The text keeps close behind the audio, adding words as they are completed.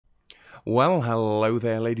Well, hello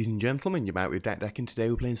there, ladies and gentlemen. You're back with Deck, and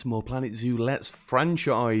today we're playing some more Planet Zoo Let's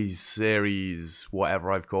Franchise series,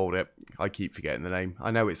 whatever I've called it. I keep forgetting the name.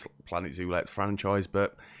 I know it's Planet Zoo Let's Franchise,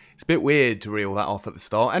 but it's a bit weird to reel that off at the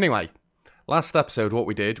start. Anyway, last episode, what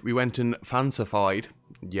we did, we went and fancified.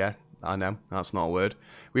 Yeah, I know, that's not a word.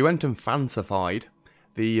 We went and fancified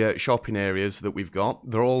the shopping areas that we've got.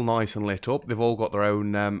 They're all nice and lit up. They've all got their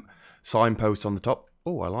own signposts on the top.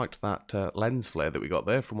 Oh, I liked that lens flare that we got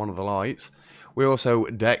there from one of the lights. We also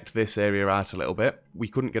decked this area out a little bit. We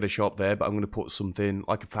couldn't get a shop there, but I'm going to put something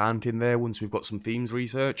like a fountain there once we've got some themes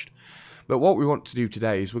researched. But what we want to do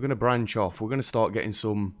today is we're going to branch off. We're going to start getting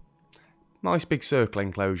some nice big circle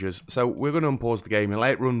enclosures. So we're going to unpause the game and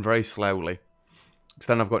let it run very slowly, because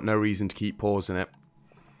then I've got no reason to keep pausing it.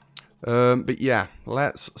 But yeah,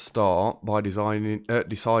 let's start by deciding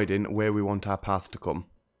where we want our path to come.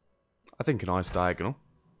 I think a nice diagonal.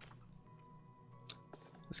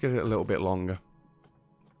 Let's get it a little bit longer.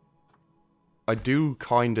 I do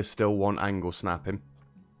kind of still want angle snapping.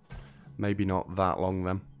 Maybe not that long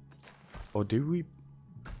then. Or do we?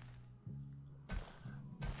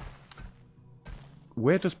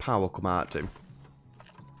 Where does power come out to?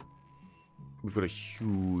 We've got a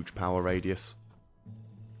huge power radius.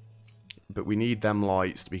 But we need them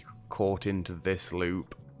lights to be caught into this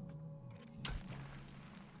loop.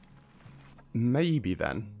 Maybe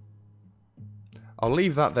then. I'll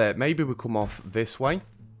leave that there. Maybe we come off this way.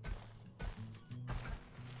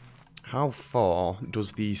 How far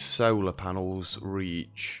does the solar panels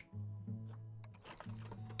reach?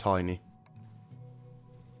 Tiny.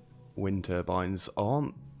 Wind turbines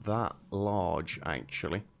aren't that large,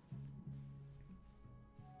 actually.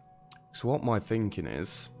 So what my thinking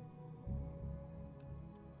is,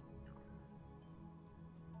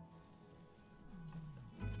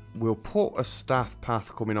 we'll put a staff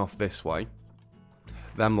path coming off this way.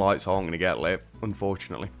 Them lights aren't going to get lit,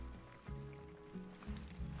 unfortunately.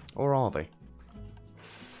 Or are they?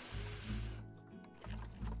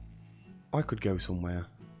 I could go somewhere.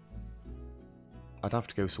 I'd have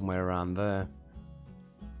to go somewhere around there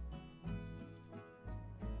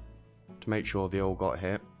to make sure they all got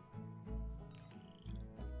hit.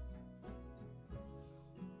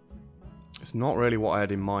 It's not really what I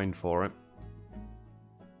had in mind for it.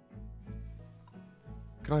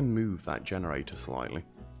 Can I move that generator slightly?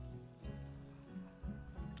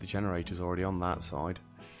 The generator's already on that side.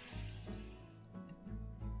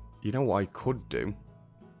 You know what I could do?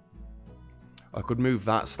 I could move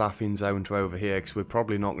that staffing zone to over here, because we're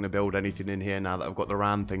probably not going to build anything in here now that I've got the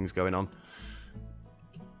RAM things going on.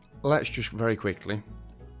 Let's just very quickly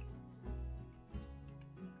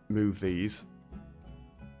move these.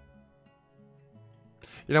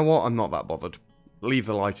 You know what? I'm not that bothered. Leave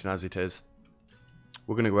the lighting as it is.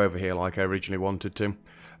 We're going to go over here like I originally wanted to.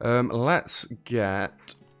 Let's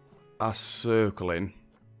get a circle in.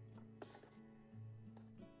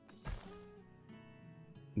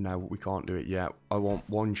 No, we can't do it yet. I want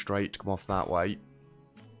one straight to come off that way.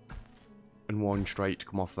 And one straight to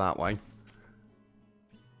come off that way.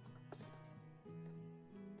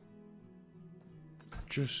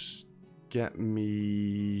 Just get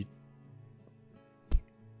me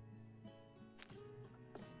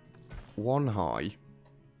one high.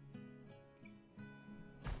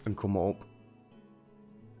 And come up.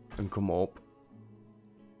 And come up.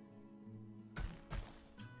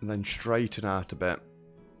 And then straighten out a bit.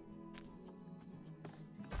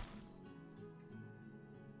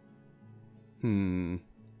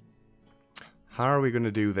 How are we going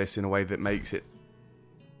to do this in a way that makes it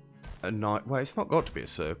a nice... Well, it's not got to be a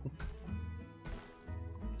circle.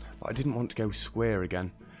 But I didn't want to go square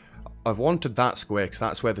again. I've wanted that square because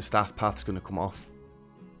that's where the staff path's going to come off.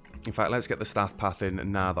 In fact, let's get the staff path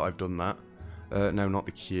in now that I've done that. No, not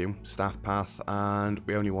the queue. Staff path, and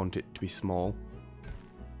we only want it to be small.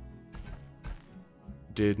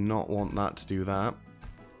 Did not want that to do that.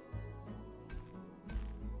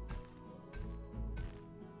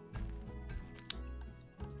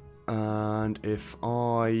 And if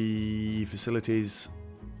I... Facilities...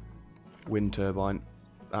 Wind turbine.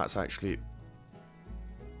 That's actually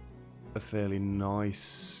a fairly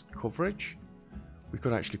nice coverage. We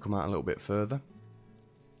could actually come out a little bit further.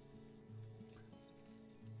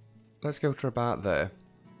 Let's go to about there.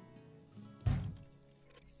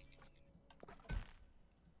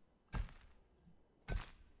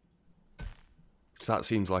 So that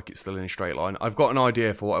seems like it's still in a straight line. I've got an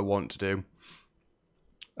idea for what I want to do.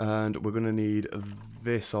 And we're going to need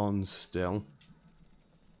this on still.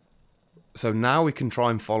 So now we can try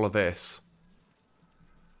and follow this.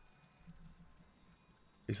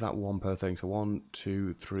 Is that one per thing? So 1,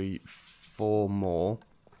 2, 3, 4 more.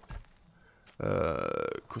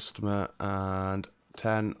 Customer and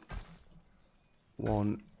 10.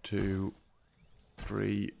 1, 2,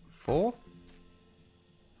 3, 4.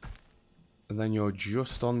 And then you're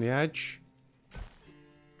just on the edge.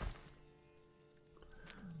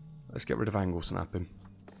 Let's get rid of angle snapping.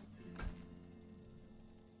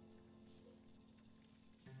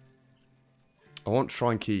 I want to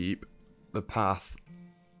try and keep the path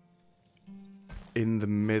in the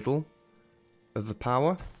middle of the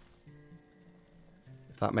power.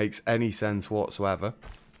 If that makes any sense whatsoever.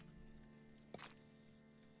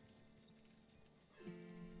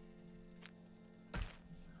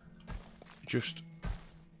 Just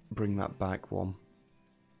bring that back 1.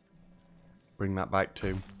 Bring that back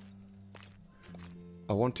 2.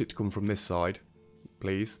 I want it to come from this side,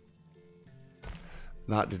 please.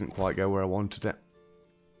 That didn't quite go where I wanted it.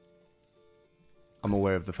 I'm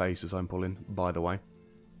aware of the faces I'm pulling, by the way.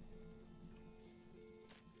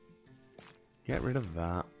 Get rid of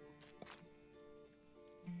that.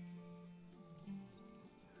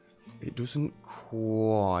 It doesn't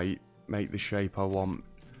quite make the shape I want.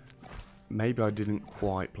 Maybe I didn't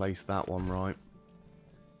quite place that one right.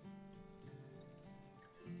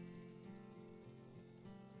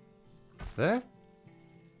 There.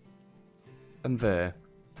 And there.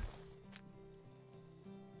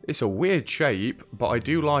 It's a weird shape, but I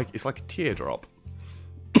do like... It's like a teardrop.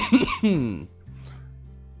 I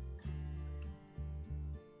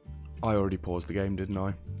already paused the game, didn't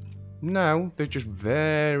I? No, they're just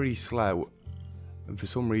very slow. And for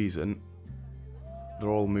some reason, they're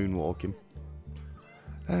all moonwalking.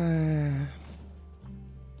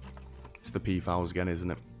 It's the peafowls again, isn't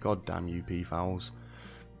it? God damn you, peafowls.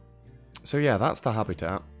 So yeah, that's the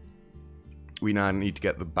habitat. We now need to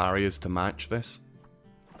get the barriers to match this.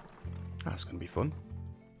 That's going to be fun.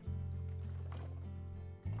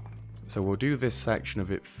 So we'll do this section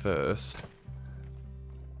of it first.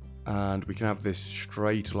 And we can have this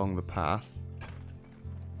straight along the path.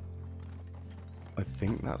 I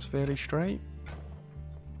think that's fairly straight.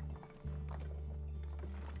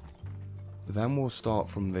 Then we'll start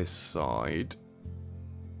from this side.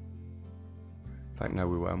 In fact, no,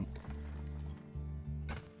 we won't.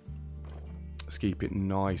 Let's keep it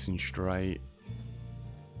nice and straight.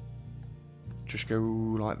 Just go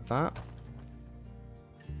like that.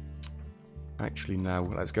 Actually,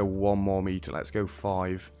 no. Let's go 1 more meter. Let's go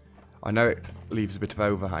 5. I know it leaves a bit of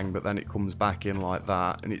overhang, but then it comes back in like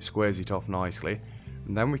that, and it squares it off nicely.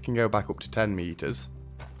 And then we can go back up to 10 meters.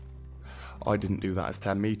 I didn't do that as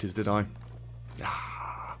 10 meters, did I?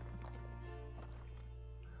 Ah.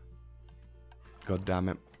 God damn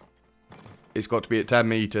it. It's got to be at 10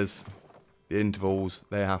 meters. The intervals,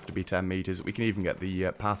 they have to be 10 meters. We can even get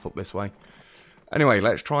the path up this way. Anyway,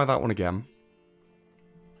 let's try that one again.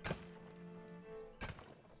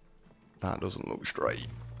 That doesn't look straight.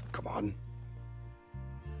 Come on.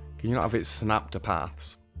 Can you not have it snap to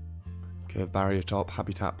paths? Curve barrier top,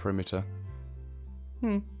 habitat perimeter.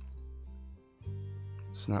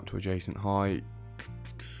 Snap to adjacent height.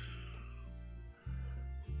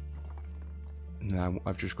 No,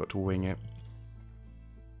 I've just got to wing it.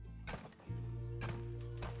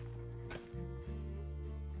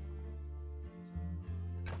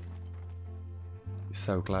 It's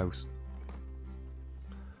so close.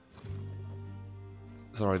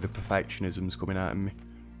 Sorry, the perfectionism's coming out of me.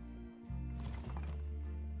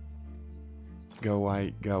 Go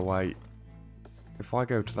away, go away. If I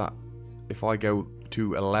go to that... If I go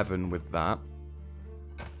to 11 with that...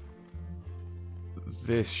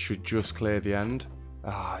 This should just clear the end.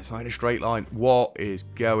 Ah, it's not in a straight line. What is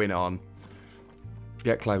going on?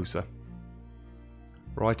 Get closer.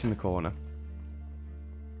 Right in the corner.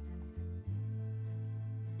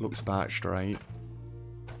 Looks about straight.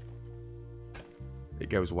 It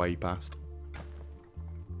goes way past.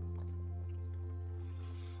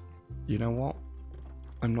 You know what?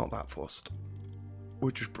 I'm not that fussed. We'll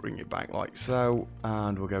just bring it back like so.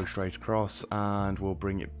 And we'll go straight across. And we'll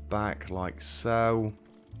bring it back like so.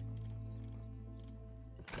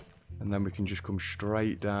 And then we can just come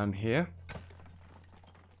straight down here.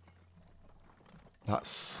 That's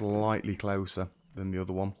slightly closer than the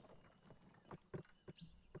other one.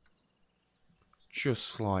 Just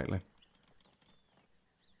slightly.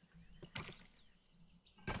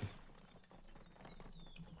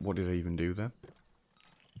 What did I even do there?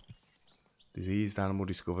 Diseased animal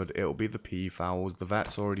discovered. It'll be the peafowls. The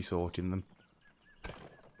vet's already sorting them.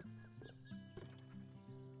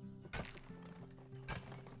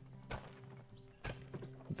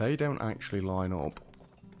 They don't actually line up.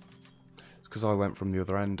 It's because I went from the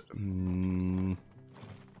other end.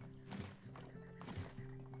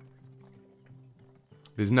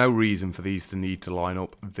 There's no reason for these to need to line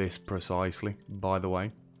up this precisely, by the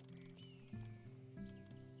way.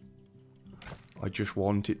 I just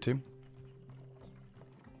want it to.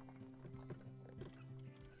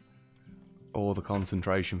 Or the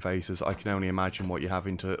concentration faces. I can only imagine what you're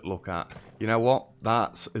having to look at. You know what?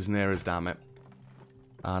 That's as near as damn it.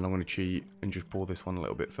 And I'm going to cheat and just pull this one a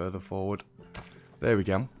little bit further forward. There we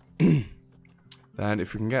go. Then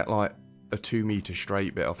if we can get like a 2 meter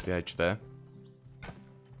straight bit off the edge there.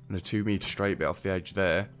 And a 2 meter straight bit off the edge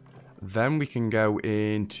there. Then we can go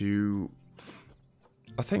into...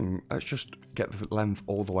 I think let's just get the length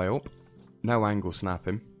all the way up. No angle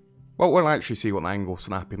snapping. Well, we'll actually see what the angle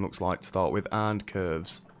snapping looks like to start with. And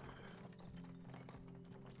curves.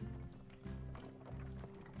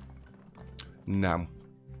 No.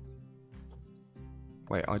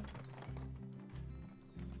 Wait,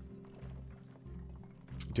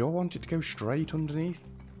 do I want it to go straight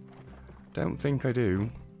underneath? Don't think I do.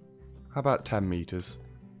 How about 10 meters?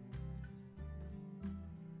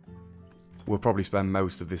 We'll probably spend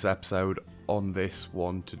most of this episode on this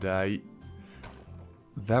one today.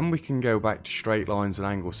 Then we can go back to straight lines and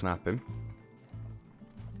angle snapping.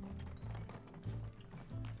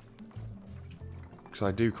 Because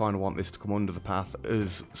I do kind of want this to come under the path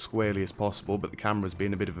as squarely as possible, but the camera's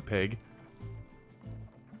being a bit of a pig.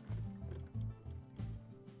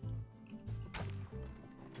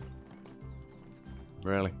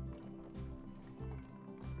 Really?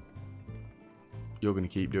 You're going to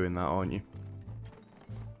keep doing that, aren't you?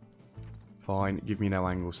 Fine, give me no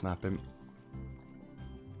angle snapping.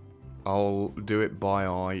 I'll do it by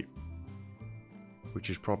eye, which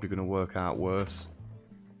is probably going to work out worse.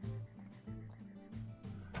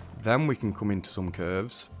 Then we can come into some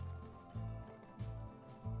curves.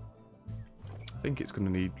 I think it's going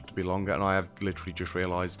to need to be longer, and I have literally just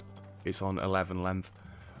realised it's on 11 length.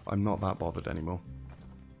 I'm not that bothered anymore.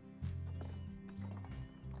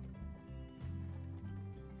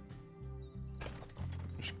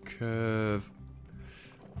 Just curve.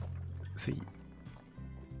 See.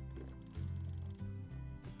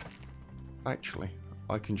 Actually,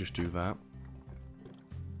 I can just do that.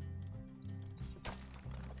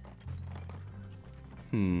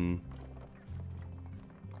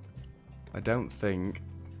 I don't think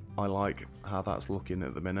I like how that's looking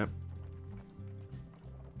at the minute.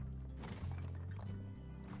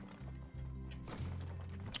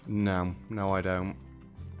 No, I don't.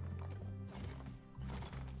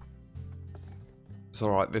 It's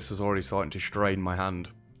alright, this is already starting to strain my hand.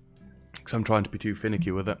 Because I'm trying to be too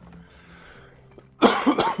finicky with it.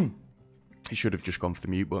 He should have just gone for the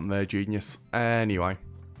mute button there, genius. Anyway,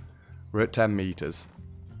 we're at 10 meters.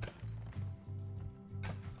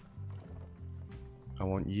 I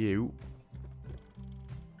want you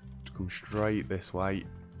to come straight this way.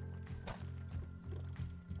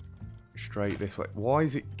 Straight this way. Why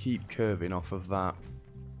does it keep curving off of that?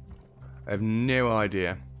 I have no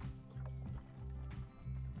idea.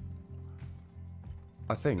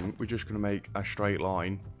 I think we're just going to make a straight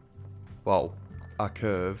line. Well, a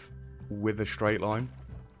curve with a straight line.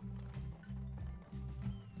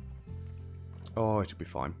 Oh, it'll be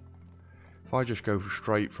fine. If I just go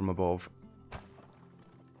straight from above,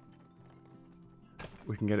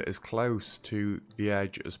 we can get it as close to the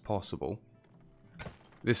edge as possible.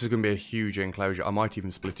 This is going to be a huge enclosure. I might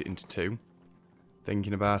even split it into two,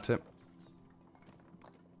 thinking about it.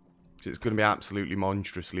 It's going to be absolutely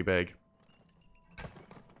monstrously big.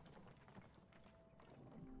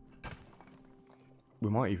 We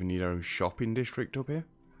might even need our own shopping district up here.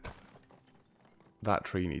 That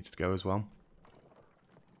tree needs to go as well.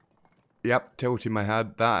 Yep, tilting my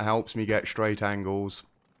head. That helps me get straight angles.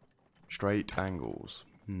 Straight angles.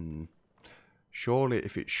 Surely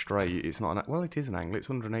if it's straight, it's not an... Well, it is an angle. It's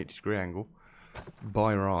 180 degree angle.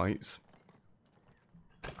 By rights.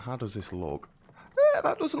 How does this look? Yeah,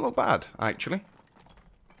 that doesn't look bad, actually.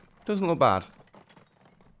 Doesn't look bad.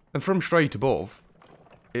 And from straight above,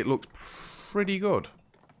 it looks pretty good,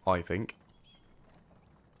 I think.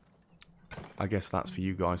 I guess that's for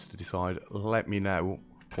you guys to decide. Let me know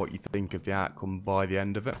what you think of the outcome by the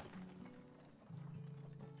end of it.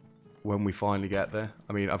 When we finally get there.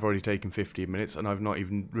 I mean, I've already taken 15 minutes and I've not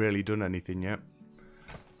even really done anything yet.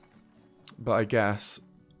 But I guess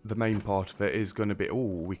the main part of it is going to be... Oh,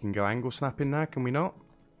 we can go angle snapping now, can we not?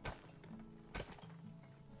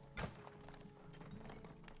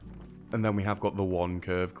 And then we have got the one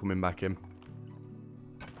curve coming back in.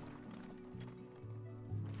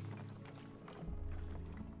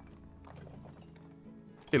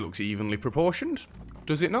 It looks evenly proportioned,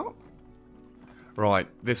 does it not? Right,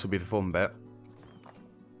 this will be the fun bit.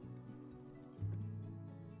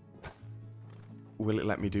 will it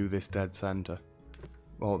let me do this dead center?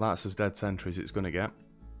 Well, that's as dead center as it's going to get.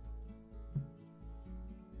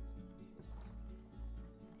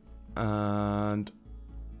 And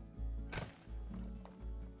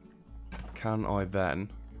can I then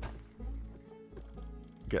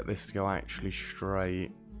get this to go actually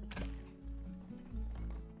straight?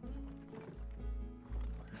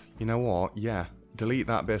 You know what? Yeah. Delete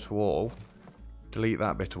that bit of wall. Delete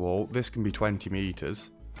that bit of wall. This can be 20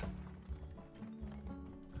 meters.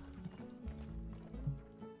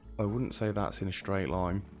 I wouldn't say that's in a straight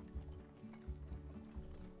line.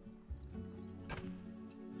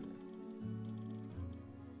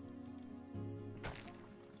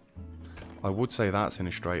 I would say that's in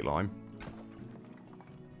a straight line.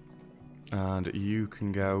 And you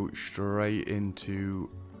can go straight into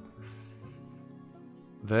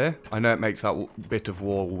there. I know it makes that bit of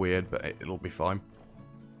wall weird, but it'll be fine.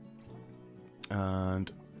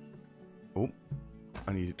 And oh,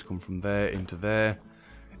 I need it to come from there into there.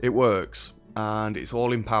 It works, and it's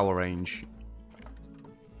all in power range,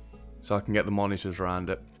 so I can get the monitors around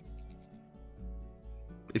it.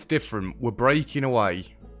 It's different. We're breaking away.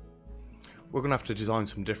 We're gonna have to design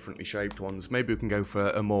some differently shaped ones. Maybe we can go for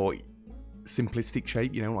a more simplistic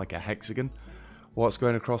shape, you know, like a hexagon. What's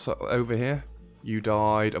going across over here? You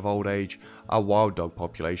died of old age. Our wild dog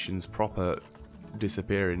population's proper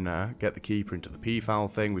disappearing now. Get the keeper into the peafowl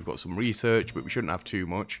thing. We've got some research, but we shouldn't have too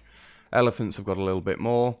much. Elephants have got a little bit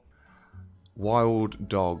more. Wild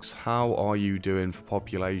dogs, how are you doing for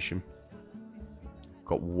population?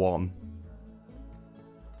 Got 1.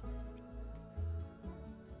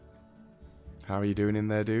 How are you doing in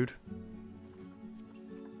there, dude?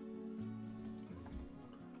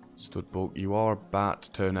 Stud book, you are about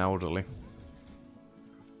to turn elderly.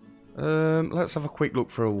 Let's have a quick look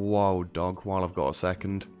for a wild dog while I've got a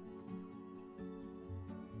second.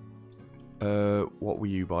 What were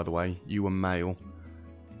you, by the way? You were male.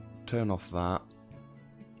 Turn off that.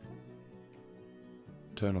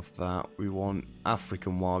 Turn off that. We want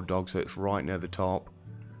African wild dog, so it's right near the top.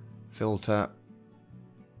 Filter.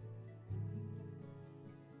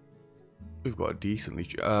 We've got a decently...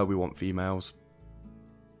 we want females.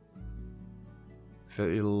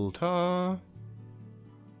 Filter.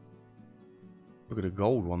 Look at a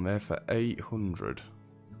gold one there for 800.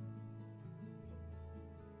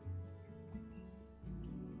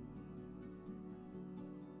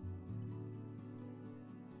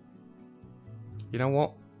 You know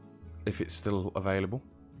what? If it's still available.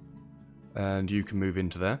 And you can move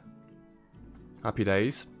into there. Happy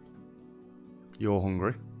days. You're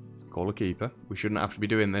hungry. Call a keeper. We shouldn't have to be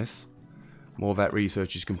doing this. More vet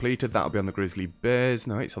research is completed. That'll be on the grizzly bears.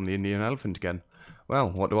 No, it's on the Indian elephant again.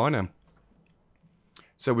 Well, what do I know?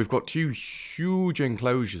 So we've got 2 huge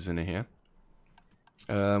enclosures in here.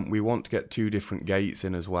 We want to get 2 different gates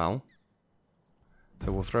in as well.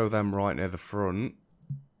 So we'll throw them right near the front.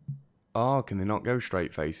 Oh, can they not go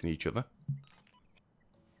straight facing each other?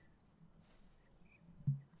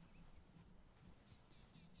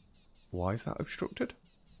 Why is that obstructed?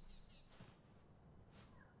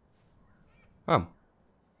 Oh.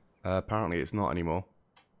 Apparently it's not anymore.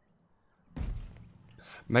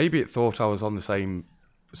 Maybe it thought I was on the same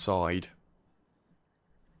side.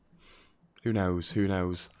 Who knows? Who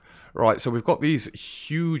knows? Right, so we've got these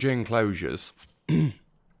huge enclosures.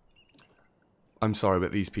 I'm sorry,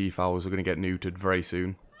 but these peafowls are going to get neutered very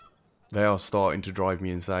soon. They are starting to drive me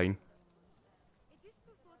insane.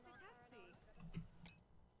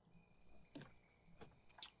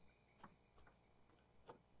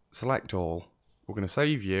 Select all. We're going to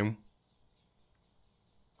save you.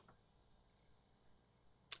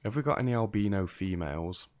 Have we got any albino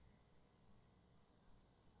females?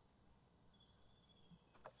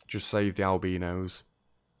 Just save the albinos.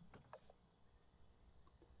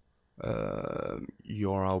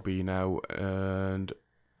 Your albino and...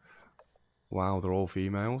 Wow, they're all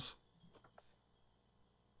females.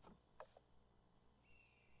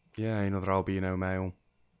 Yeah, another albino male.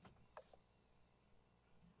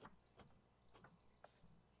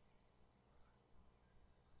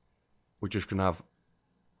 We're just going to have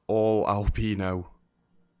all albino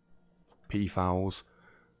peafowls.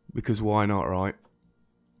 Because why not, right?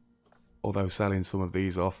 Although selling some of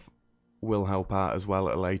these off will help out as well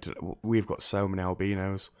at a later... We've got so many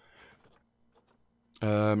albinos.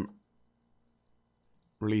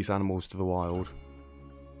 Release animals to the wild.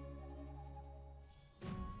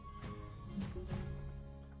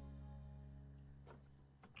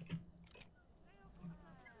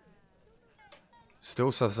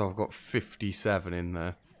 Still says I've got 57 in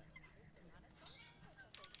there.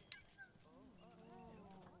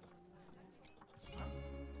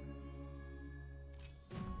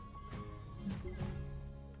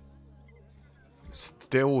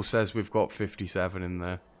 still says we've got 57 in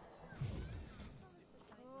there.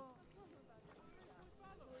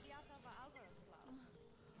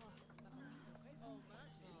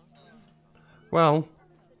 Well,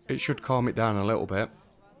 it should calm it down a little bit.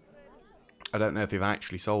 I don't know if they've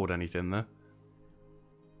actually sold anything there.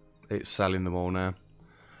 It's selling them all now.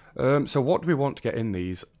 So what do we want to get in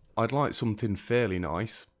these? I'd like something fairly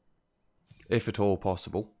nice, if at all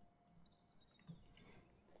possible.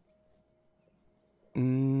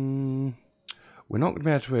 We're not going to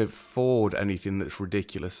be able to afford anything that's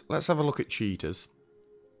ridiculous. Let's have a look at cheetahs.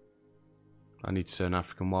 I need to turn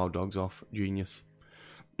African wild dogs off. Genius.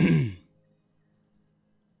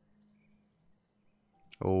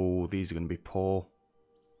 Oh, these are going to be poor.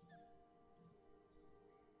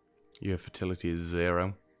 Your fertility is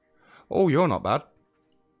 0. Oh, you're not bad.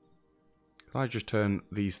 Can I just turn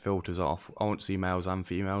these filters off? I want to see males and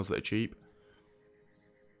females that are cheap.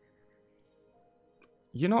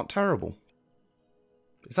 You're not terrible.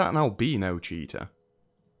 Is that an albino cheetah?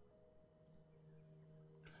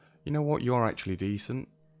 You know what? You're actually decent.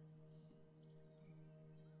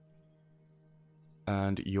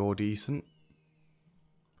 And you're decent.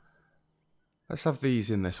 Let's have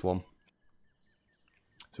these in this one.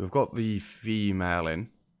 So we've got the female in.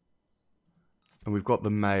 And we've got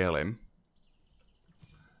the male in.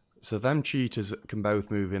 So them cheetahs can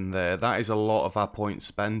both move in there. That is a lot of our points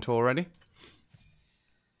spent already.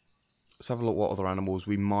 Let's have a look what other animals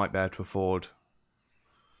we might be able to afford.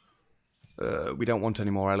 We don't want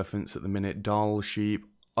any more elephants at the minute. Dull, sheep.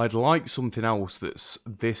 I'd like something else that's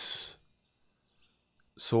this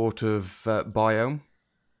sort of biome.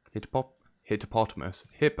 Hippopotamus.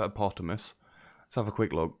 Let's have a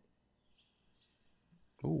quick look.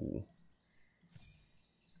 Ooh.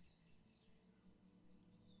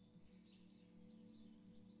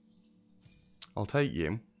 I'll take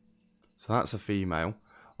you. So that's a female.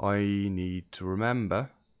 I need to remember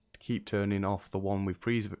to keep turning off the one we've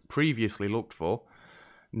previously looked for.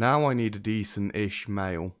 Now I need a decent-ish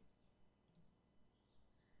male.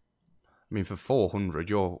 I mean, for 400,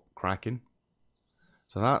 you're cracking.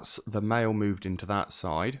 So that's the male moved into that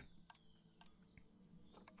side.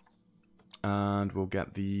 And we'll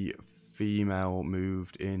get the female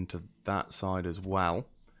moved into that side as well.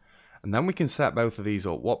 And then we can set both of these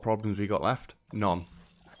up. What problems we got left? None.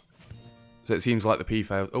 So it seems like the P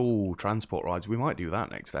failed. Oh, transport rides. We might do that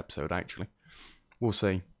next episode, actually. We'll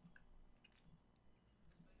see.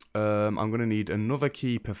 I'm going to need another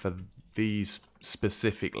keeper for these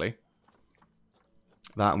specifically.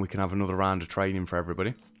 That, and we can have another round of training for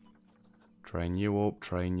everybody. Train you up,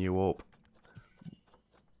 train you up.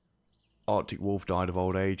 Arctic Wolf died of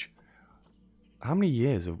old age. How many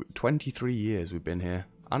years? 23 years we've been here.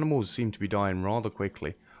 Animals seem to be dying rather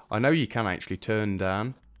quickly. I know you can actually turn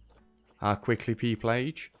down how quickly people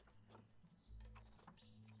age.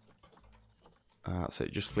 So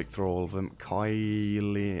just flick through all of them.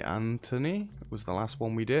 Kylie Anthony was the last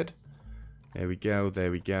one we did. There we go,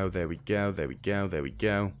 there we go, there we go, there we go, there we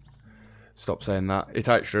go. Stop saying that. It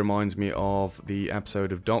actually reminds me of the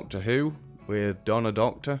episode of Doctor Who with Donna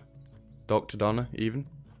Doctor. Dr. Donna, even.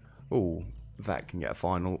 Oh, that can get a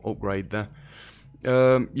final upgrade there.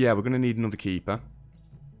 Yeah, we're going to need another keeper.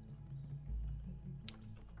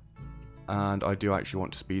 And I do actually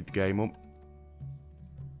want to speed the game up.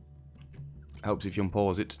 Helps if you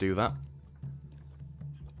unpause it to do that.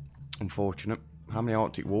 Unfortunate. How many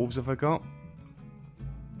Arctic Wolves have I got?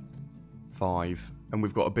 5. And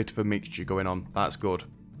we've got a bit of a mixture going on. That's good.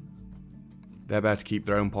 They're better to keep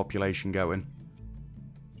their own population going.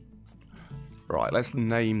 Right, let's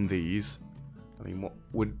name these. I mean, what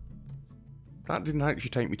would... That didn't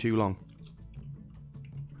actually take me too long.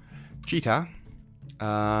 Cheetah.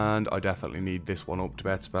 And I definitely need this one up to be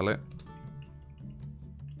able to spell it.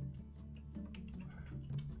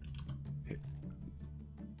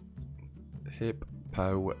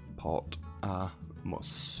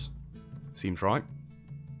 Hippopotamus. Seems right.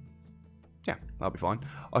 Yeah, that'll be fine.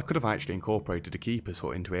 I could have actually incorporated a keeper's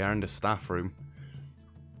hut into here and a staff room.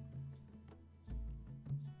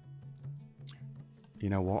 You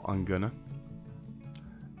know what? I'm gonna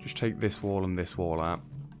just take this wall and this wall out.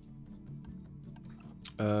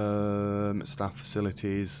 Staff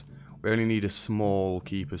facilities. We only need a small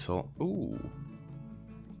keeper's hut. Ooh.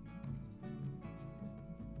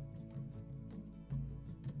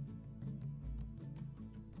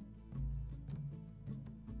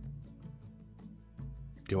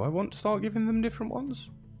 Do I want to start giving them different ones?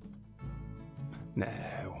 No.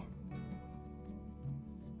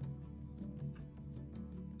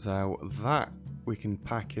 So that we can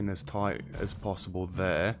pack in as tight as possible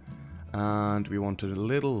there. And we want a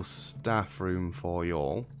little staff room for you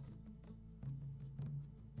all.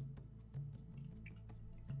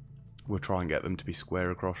 We'll try and get them to be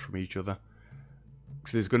square across from each other.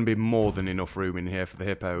 Because there's going to be more than enough room in here for the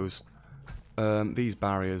hippos. These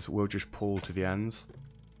barriers will just pull to the ends.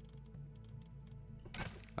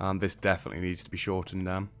 And this definitely needs to be shortened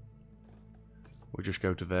down. We'll just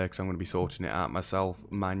go to there because I'm going to be sorting it out myself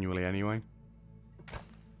manually anyway.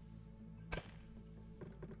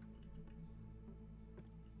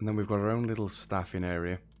 And then we've got our own little staffing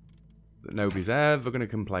area that nobody's ever going to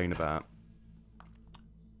complain about.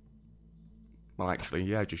 Well, actually,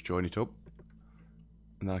 yeah, just join it up.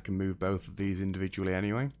 And then I can move both of these individually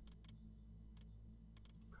anyway.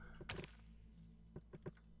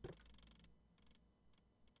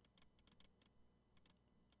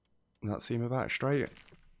 Does that seem about straight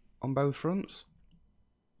on both fronts?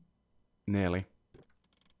 Nearly.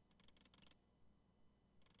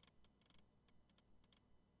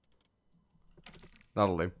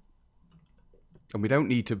 That'll do. And we don't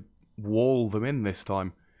need to wall them in this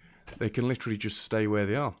time. They can literally just stay where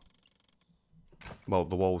they are. Well,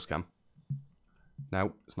 the walls can.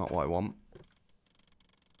 No, it's not what I want.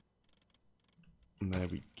 And there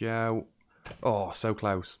we go. Oh, so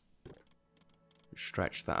close.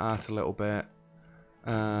 Stretch that out a little bit.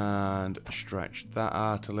 And stretch that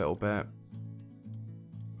out a little bit.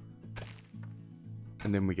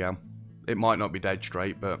 And in we go. It might not be dead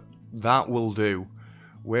straight, but that will do.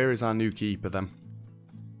 Where is our new keeper then?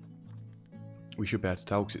 We should be able to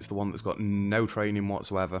tell because it's the one that's got no training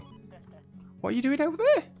whatsoever. What are you doing over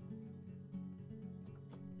there?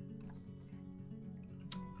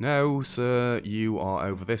 No, sir. You are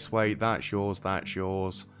over this way. That's yours. That's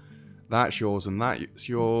yours. That's yours and that's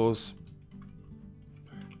yours.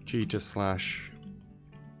 Cheetah /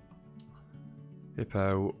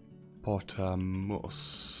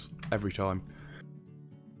 hippopotamus. Every time.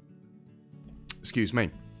 Excuse me.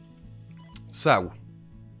 So,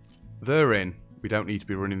 they're in. We don't need to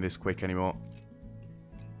be running this quick anymore.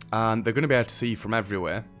 And they're going to be able to see from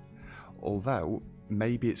everywhere. Although,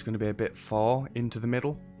 maybe it's going to be a bit far into the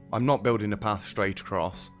middle. I'm not building a path straight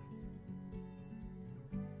across.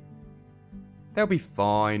 They'll be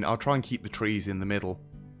fine. I'll try and keep the trees in the middle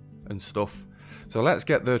and stuff. So let's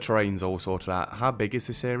get the terrains all sorted out. How big is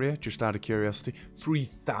this area? Just out of curiosity.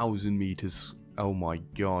 3,000 meters. Oh my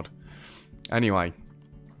god. Anyway.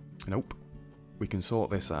 Nope. We can sort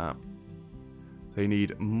this out. So you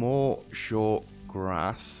need more short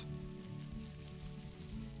grass.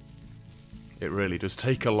 It really does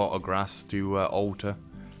take a lot of grass to alter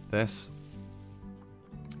this.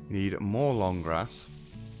 You need more long grass.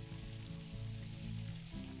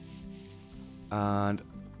 And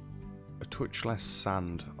a touch less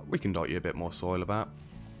sand. We can dot you a bit more soil about.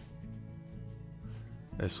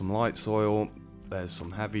 There's some light soil. There's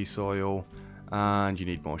some heavy soil. And you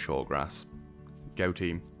need more short grass. Go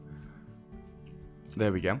team.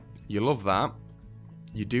 There we go. You love that.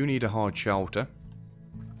 You do need a hard shelter.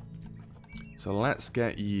 So let's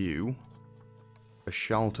get you a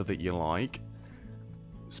shelter that you like.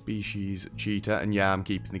 Species cheetah. And yeah, I'm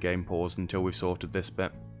keeping the game paused until we've sorted this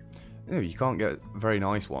bit. Oh, you can't get very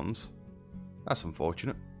nice ones. That's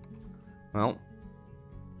unfortunate. Well,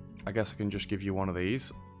 I guess I can just give you one of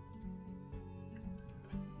these.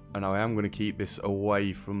 And I am going to keep this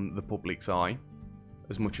away from the public's eye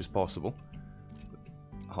as much as possible.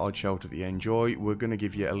 Hard shelter that you enjoy. We're going to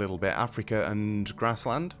give you a little bit Africa and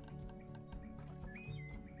grassland.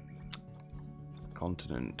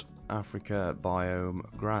 Continent, Africa, biome,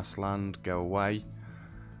 grassland, go away.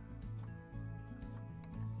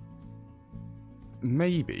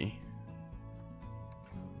 Maybe.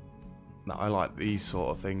 No, I like these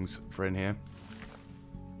sort of things for in here.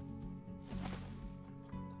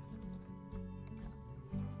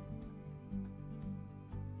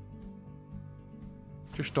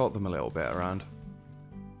 Just dot them a little bit around.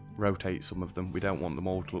 Rotate some of them. We don't want them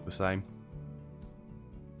all to look the same.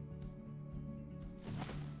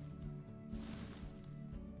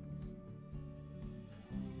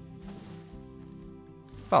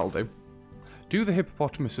 That'll do. Do the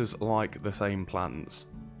hippopotamuses like the same plants?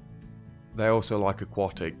 They also like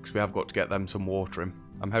aquatic, because we have got to get them some watering.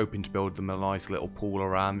 I'm hoping to build them a nice little pool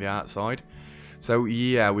around the outside. So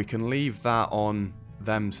yeah, we can leave that on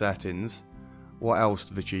them settings. What else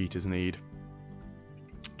do the cheetahs need?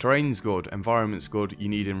 Terrain's good, environment's good, you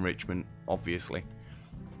need enrichment, obviously.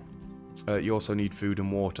 You also need food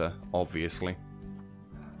and water, obviously.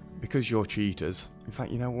 Because you're cheetahs. In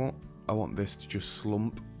fact, you know what? I want this to just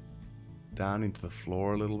slump down into the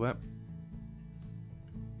floor a little bit.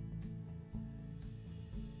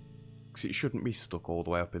 Because it shouldn't be stuck all the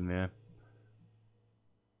way up in there.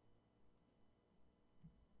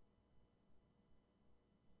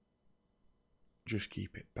 just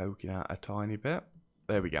keep it poking out a tiny bit.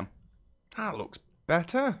 There we go. That looks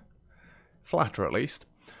better. Flatter, at least.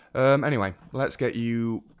 Anyway, let's get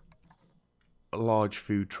you a large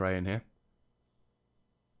food tray in here.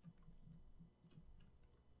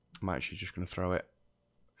 I'm actually just going to throw it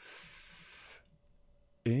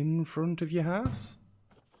in front of your house.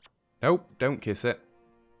 Nope, don't kiss it.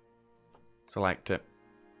 Select it.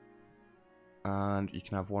 And you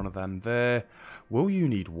can have one of them there. Will you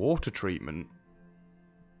need water treatment?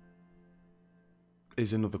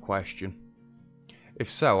 Is another question. If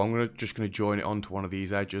so, I'm just going to join it onto one of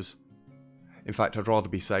these edges. In fact, I'd rather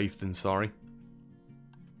be safe than sorry.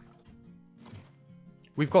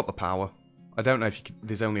 We've got the power. I don't know if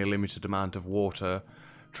there's only a limited amount of water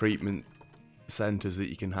treatment centres that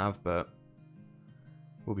you can have, but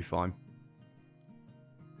we'll be fine.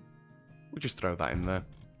 We'll just throw that in there.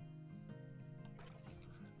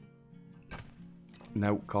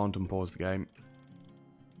 No, can't unpause the game.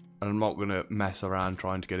 And I'm not going to mess around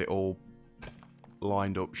trying to get it all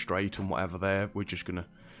lined up straight and whatever there. We're just going to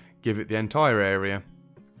give it the entire area.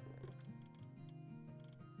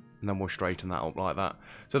 And then we'll straighten that up like that.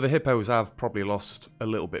 So the hippos have probably lost a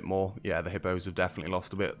little bit more. Yeah, the hippos have definitely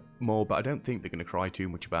lost a bit more, but I don't think they're going to cry too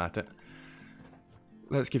much about it.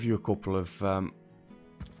 Let's give you a couple of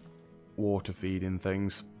water feeding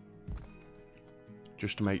things.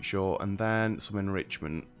 Just to make sure. And then some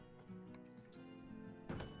enrichment.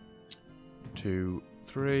 2,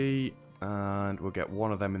 3. And we'll get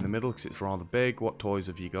one of them in the middle because it's rather big. What toys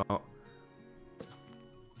have you got?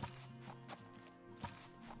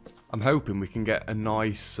 I'm hoping we can get a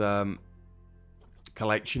nice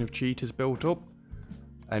collection of cheetahs built up.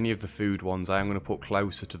 Any of the food ones I'm going to put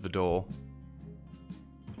closer to the door.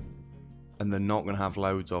 And they're not going to have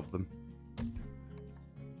loads of them.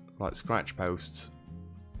 Like scratch posts.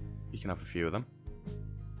 You can have a few of them.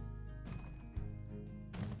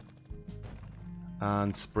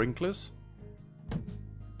 And sprinklers.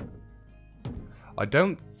 I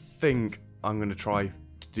don't think I'm going to try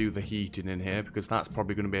to do the heating in here because that's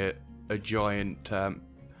probably going to be a giant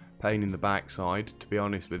pain in the backside, to be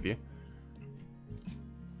honest with you.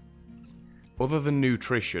 Other than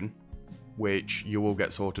nutrition, which you will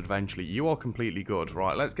get sorted eventually, you are completely good.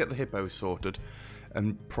 Right, let's get the hippos sorted,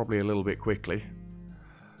 and probably a little bit quickly.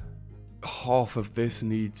 Half of this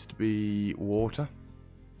needs to be water.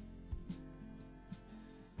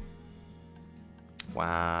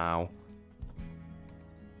 Wow.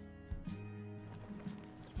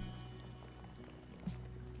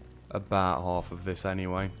 About half of this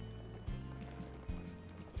anyway.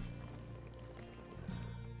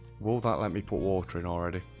 Will that let me put water in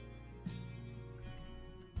already?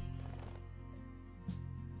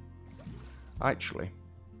 Actually,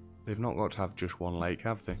 they've not got to have just one lake,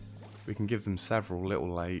 have they? We can give them several little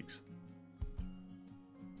lakes.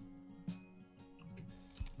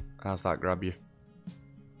 How's that grab you?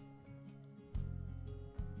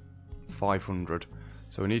 500.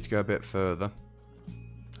 So we need to go a bit further.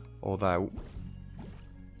 Although...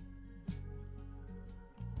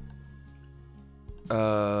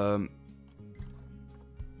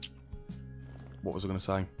 what was I going to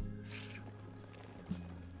say?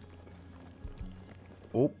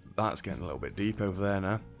 Oh, that's getting a little bit deep over there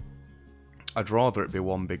now. I'd rather it be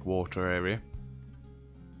one big water area.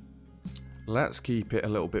 Let's keep it a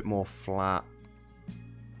little bit more flat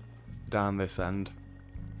down this end.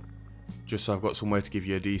 Just so I've got somewhere to give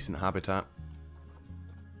you a decent habitat.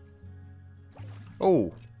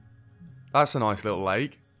 Oh, that's a nice little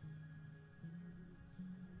lake.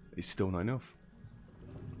 It's still not enough.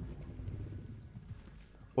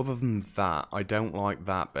 Other than that, I don't like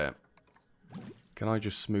that bit. Can I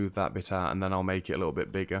just smooth that bit out and then I'll make it a little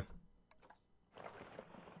bit bigger?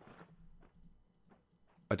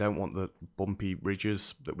 I don't want the bumpy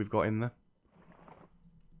ridges that we've got in there.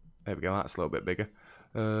 There we go, that's a little bit bigger.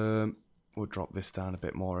 We'll drop this down a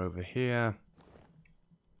bit more over here.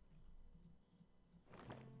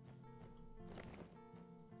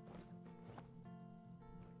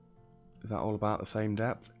 Is that all about the same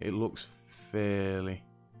depth? It looks fairly...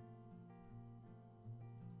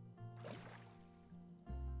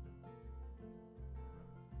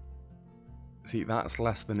 See, that's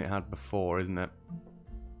less than it had before, isn't it?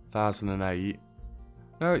 1008.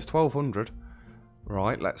 No, it's 1200.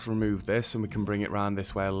 Right, let's remove this and we can bring it round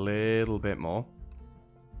this way a little bit more.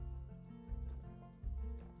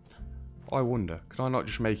 I wonder, could I not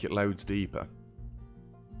just make it loads deeper?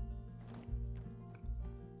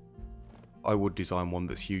 I would design one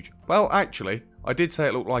that's huge. Well, actually, I did say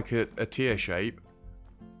it looked like a tear shape.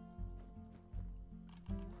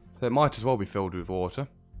 So it might as well be filled with water.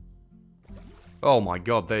 Oh my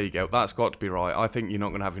god, there you go. That's got to be right. I think you're not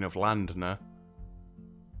going to have enough land now.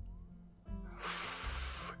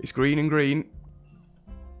 It's green and green.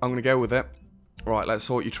 I'm going to go with it. Right, let's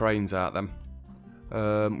sort your trains out then.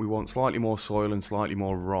 We want slightly more soil and slightly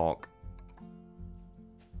more rock.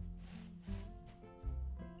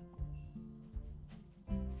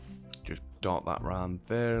 Just dot that round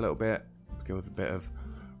there a little bit. Let's go with a bit of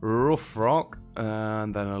rough rock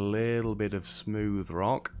and then a little bit of smooth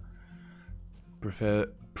rock.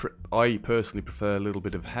 I personally prefer a little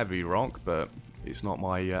bit of heavy rock, but it's not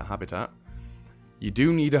my habitat. You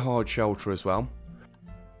do need a hard shelter as well.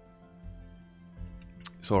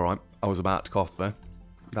 It's alright, I was about to cough there.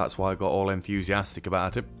 That's why I got all enthusiastic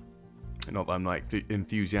about it. Not that I'm like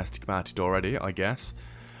enthusiastic about it already, I guess.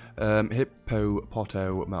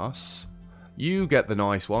 Hippopotamus. You get the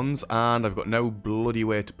nice ones, and I've got no bloody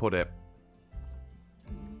way to put it.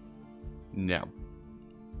 No.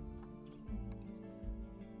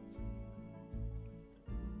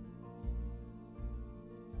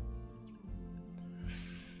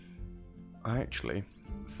 I actually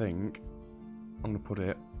think I'm going to put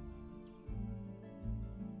it...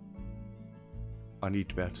 I need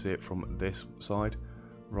to be able to see it from this side.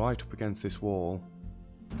 Right up against this wall.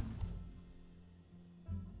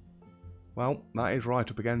 Well, that is right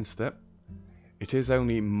up against it. It is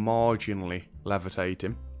only marginally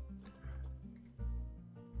levitating.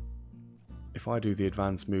 If I do the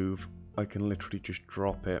advanced move, I can literally just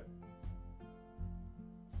drop it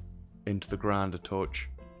into the ground a touch.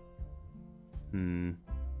 You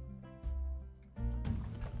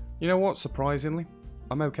know what, surprisingly,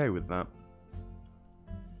 I'm okay with that.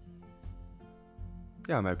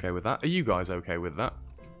 Yeah, I'm okay with that. Are you guys okay with that?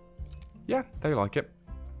 Yeah, they like it.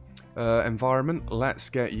 Environment, let's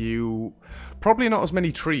get you... Probably not as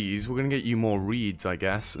many trees. We're going to get you more reeds, I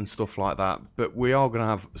guess, and stuff like that. But we are going to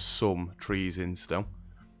have some trees in still.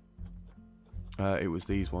 It was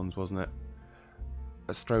these ones, wasn't it?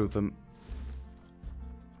 Let's throw them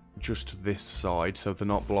just to this side, so they're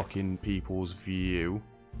not blocking people's view.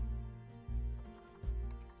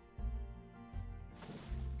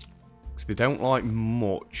 Because they don't like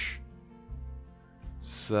much.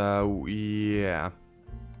 So, yeah.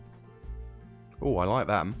 Oh, I like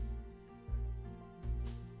them.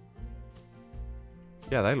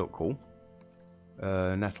 Yeah, they look cool.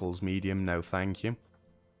 Nettles medium, no thank you.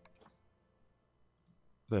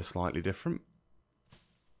 They're slightly different.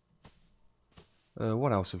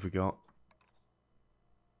 What else have we got?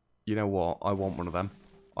 You know what? I want one of them.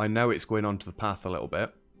 I know it's going onto the path a little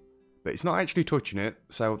bit, but it's not actually touching it,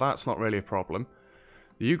 so that's not really a problem.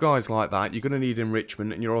 You guys like that, you're going to need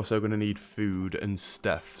enrichment, and you're also going to need food and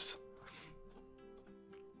stuffs.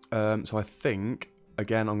 So I think,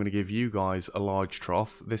 again, I'm going to give you guys a large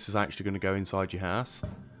trough. This is actually going to go inside your house.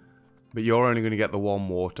 But you're only going to get the one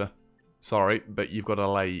water. Sorry, but you've got a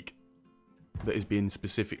lake that is being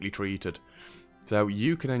specifically treated. So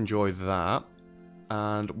you can enjoy that.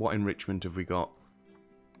 And what enrichment have we got?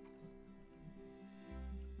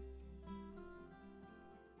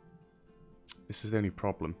 This is the only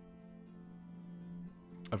problem.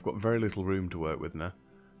 I've got very little room to work with now.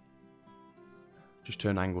 Just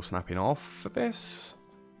turn angle snapping off for this.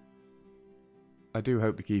 I do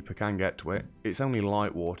hope the keeper can get to it. It's only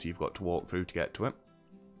light water you've got to walk through to get to it.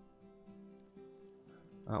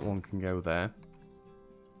 That one can go there.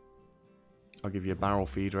 I'll give you a barrel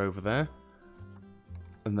feeder over there.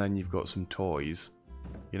 And then you've got some toys.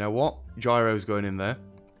 You know what? Gyro's going in there.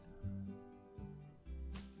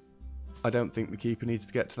 I don't think the keeper needs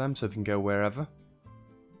to get to them, so they can go wherever.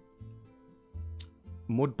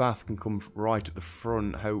 Mud bath can come right at the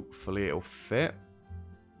front. Hopefully it'll fit.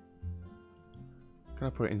 Can I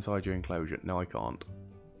put it inside your enclosure? No, I can't.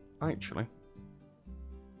 Actually.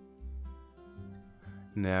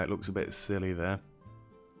 No, it looks a bit silly there.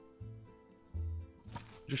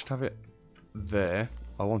 Just have it there.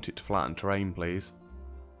 I want it to flatten terrain, please.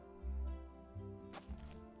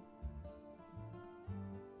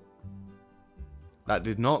 That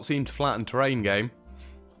did not seem to flatten terrain, game.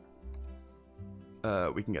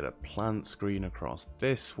 We can get a plant screen across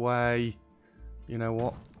this way. You know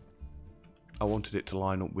what? I wanted it to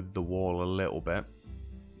line up with the wall a little bit.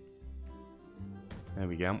 There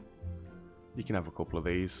we go. You can have a couple of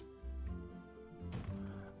these.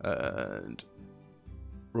 And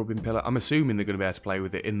rubbing pillar. I'm assuming they're going to be able to play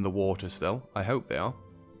with it in the water still. I hope they are.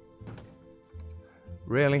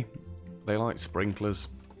 Really? They like sprinklers.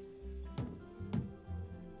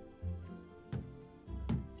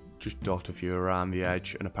 Just dot a few around the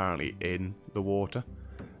edge and apparently in the water.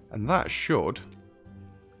 And that should,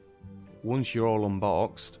 once you're all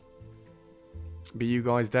unboxed, be you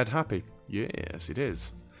guys dead happy. Yes, it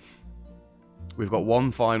is. We've got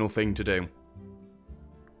one final thing to do.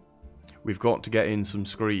 We've got to get in some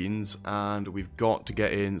screens, and we've got to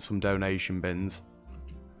get in some donation bins.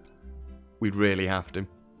 We really have to.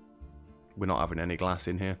 We're not having any glass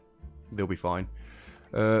in here. They'll be fine.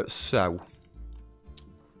 So,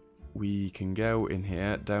 we can go in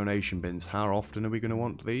here. Donation bins. How often are we going to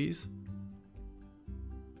want these?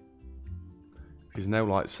 There's no,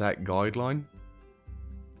 like, set guideline.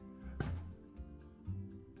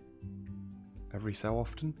 Every so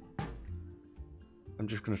often. I'm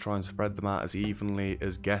just going to try and spread them out as evenly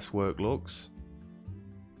as guesswork looks.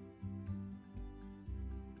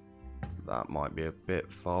 That might be a bit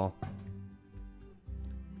far.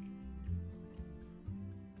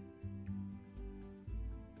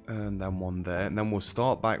 And then one there. And then we'll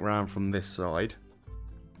start back round from this side.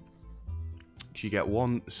 You get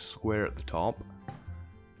one square at the top.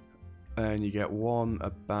 And you get one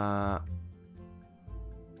about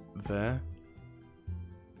there.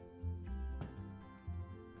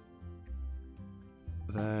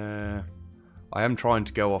 There. I am trying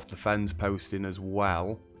to go off the fence posting as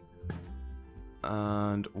well.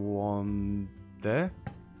 And one there.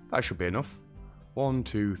 That should be enough. 1,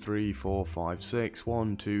 2, 3, 4, 5, 6.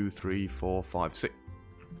 1, 2, 3, 4, 5, 6.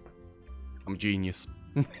 I'm a genius.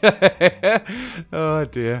 Oh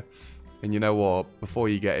dear. And you know what? Before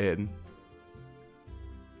you get in,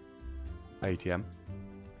 ATM.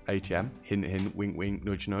 ATM. Hint, hint, wink, wink,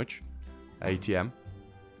 nudge, nudge. ATM.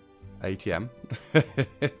 ATM.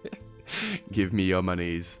 Give me your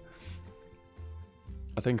monies.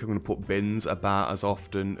 I think I'm going to put bins about as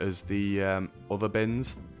often as the other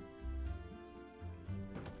bins.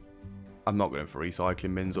 I'm not going for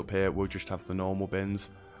recycling bins up here. We'll just have the normal bins.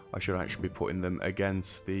 I should actually be putting them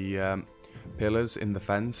against the pillars in the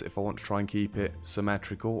fence if I want to try and keep it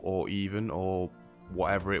symmetrical or even or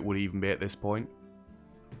whatever it would even be at this point.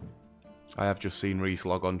 I have just seen Reese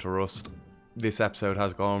log on to Rust. This episode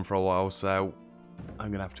has gone on for a while, so I'm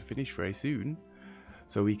going to have to finish very soon.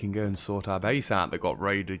 So we can go and sort our base out that got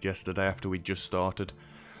raided yesterday after we just started.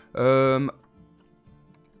 Nah.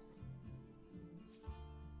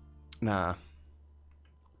 I'm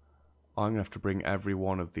going to have to bring every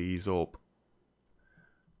one of these up.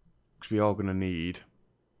 Because we are going to need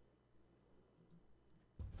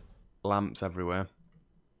lamps everywhere.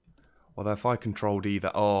 Although if I controlled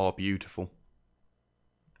either... Oh, beautiful.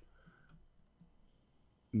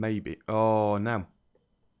 Maybe. Oh, no.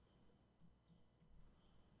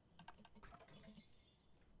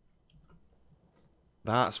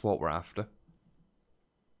 That's what we're after.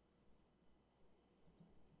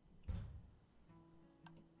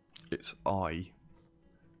 It's I.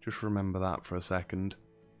 Just remember that for a second.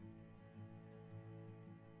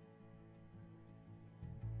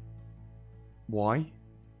 Why?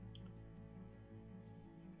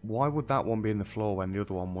 Why would that one be in the floor when the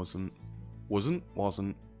other one wasn't?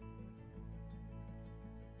 Wasn't.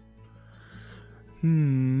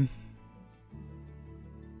 And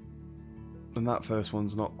that first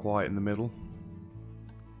one's not quite in the middle.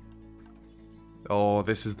 Oh,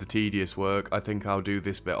 this is the tedious work. I think I'll do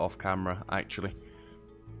this bit off camera, actually.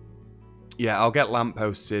 Yeah, I'll get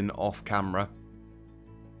lampposts in off camera.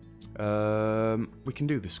 We can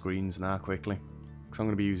do the screens now quickly. Because I'm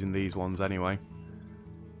going to be using these ones anyway.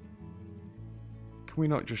 Can we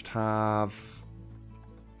not just have...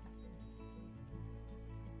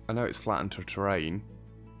 I know it's flattened to terrain.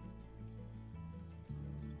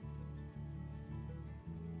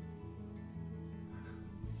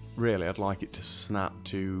 Really, I'd like it to snap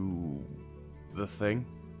to the thing.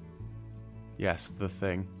 Yes, the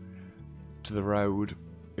thing. To the road.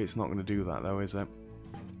 It's not going to do that though, is it?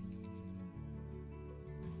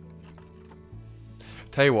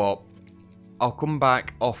 Tell you what, I'll come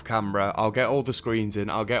back off camera, I'll get all the screens in,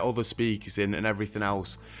 I'll get all the speakers in and everything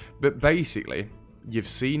else. But basically, you've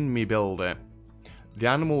seen me build it. The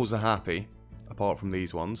animals are happy, apart from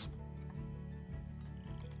these ones.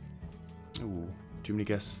 Ooh, too many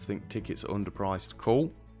guests think tickets are underpriced.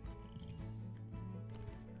 Cool.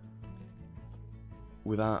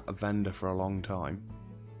 Without a vendor for a long time.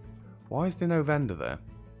 Why is there no vendor there?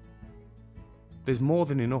 There's more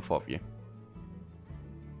than enough of you.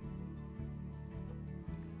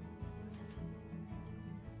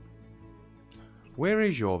 Where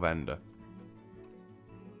is your vendor?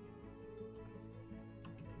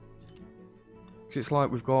 Because it's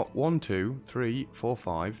like we've got 1, 2, 3, 4,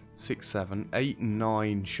 5, 6, 7, 8,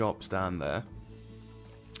 9 shops down there.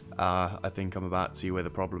 I think I'm about to see where the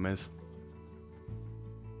problem is.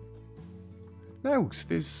 No,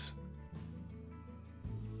 there's...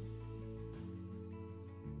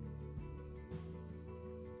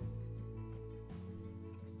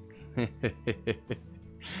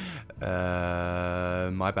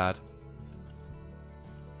 My bad.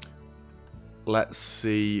 Let's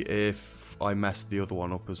see if I messed the other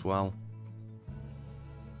one up as well.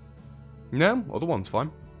 No, other one's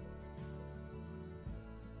fine.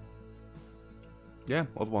 Yeah,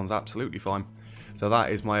 other one's absolutely fine. So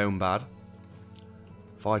that is my own bad.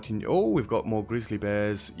 Fighting. Oh, we've got more grizzly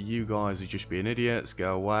bears. You guys are just being idiots.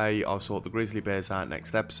 Go away. I'll sort the grizzly bears out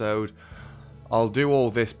next episode. I'll do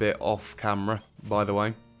all this bit off camera, by the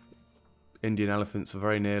way. Indian elephants are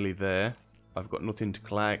very nearly there. I've got nothing to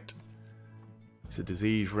collect. It's a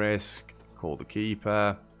disease risk. Call the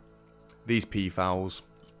keeper. These peafowls,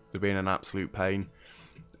 they're being an absolute pain.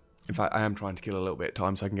 In fact, I am trying to kill a little bit of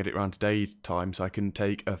time so I can get it around to daytime so I can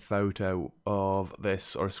take a photo of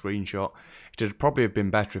this or a screenshot. It would probably have been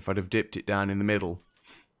better if I'd have dipped it down in the middle.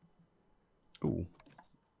 Ooh.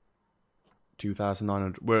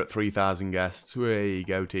 2,900. We're at 3,000 guests. Way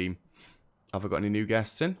go, team. Have I got any new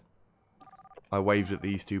guests in? I waved at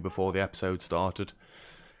these two before the episode started.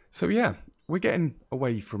 So yeah, we're getting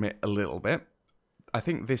away from it a little bit. I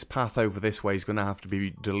think this path over this way is going to have to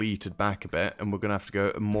be deleted back a bit, and we're going to have to go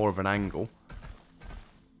at more of an angle.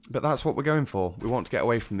 But that's what we're going for. We want to get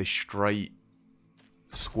away from this straight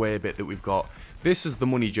square bit that we've got. This is the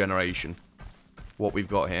money generation, what we've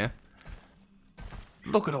got here.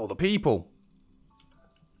 Look at all the people.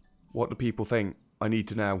 What do people think? I need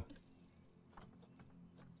to know.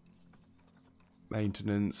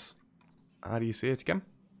 Maintenance. How do you see it again?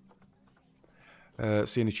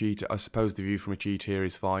 Seeing a cheat, I suppose the view from a cheat here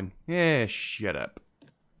is fine. Yeah, shut up.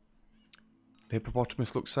 The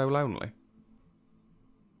hippopotamus looks so lonely.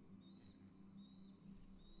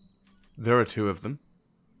 There are two of them.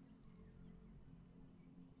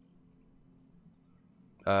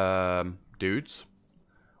 Dudes.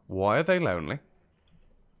 Why are they lonely?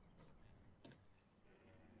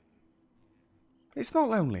 It's not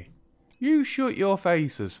lonely. You shut your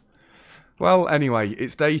faces. Well, anyway,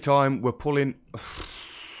 it's daytime. We're pulling...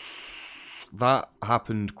 That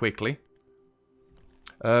happened quickly.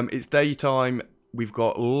 It's daytime. We've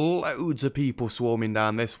got loads of people swarming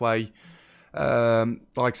down this way. Like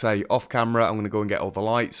I say, off camera, I'm going to go and get all the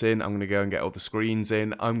lights in. I'm going to go and get all the screens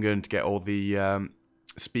in. I'm going to get all the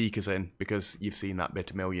speakers in, because you've seen that bit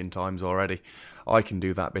a million times already. I can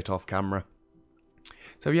do that bit off camera.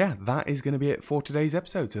 So yeah, that is going to be it for today's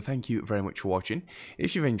episode. So thank you very much for watching.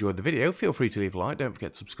 If you've enjoyed the video, feel free to leave a like. Don't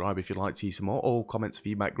forget to subscribe if you'd like to see some more. All comments,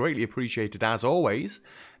 feedback, greatly appreciated as always.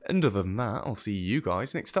 And other than that, I'll see you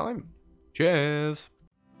guys next time. Cheers!